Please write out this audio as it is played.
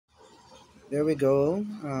There we go.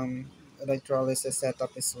 Electrolysis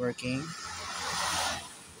setup is working.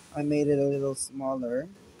 I made it a little smaller,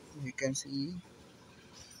 you can see,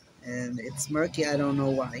 and it's murky. I don't know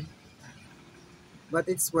why, but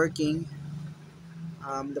it's working.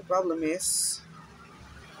 The problem is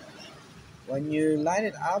when you light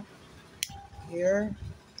it up here,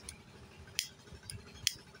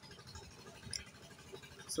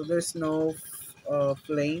 so there's no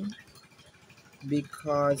flame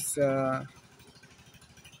because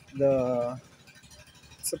the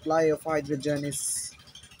supply of hydrogen is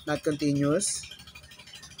not continuous.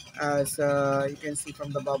 As you can see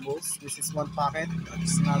from the bubbles, this is one pocket,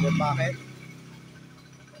 that's another pocket.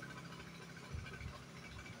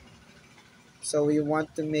 So we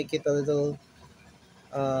want to make it a little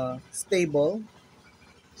stable.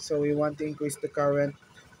 So we want to increase the current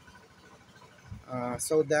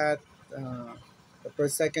so that uh, the per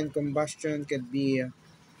second combustion can be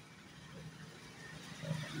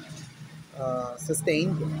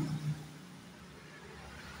sustained.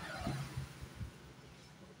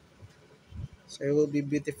 So it will be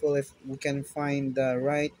beautiful if we can find the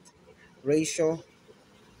right ratio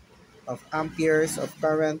of amperes of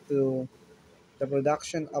current to the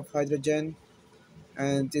production of hydrogen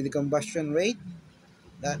and to the combustion rate.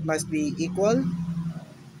 That must be equal.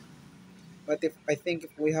 But if I think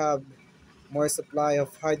if we have more supply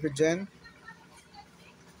of hydrogen,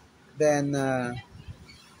 then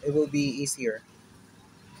it will be easier.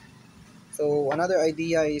 So another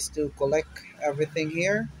idea is to collect everything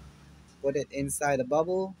here, put it inside a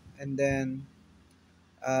bubble, and then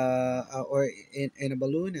or in a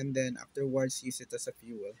balloon, and then afterwards use it as a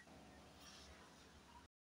fuel.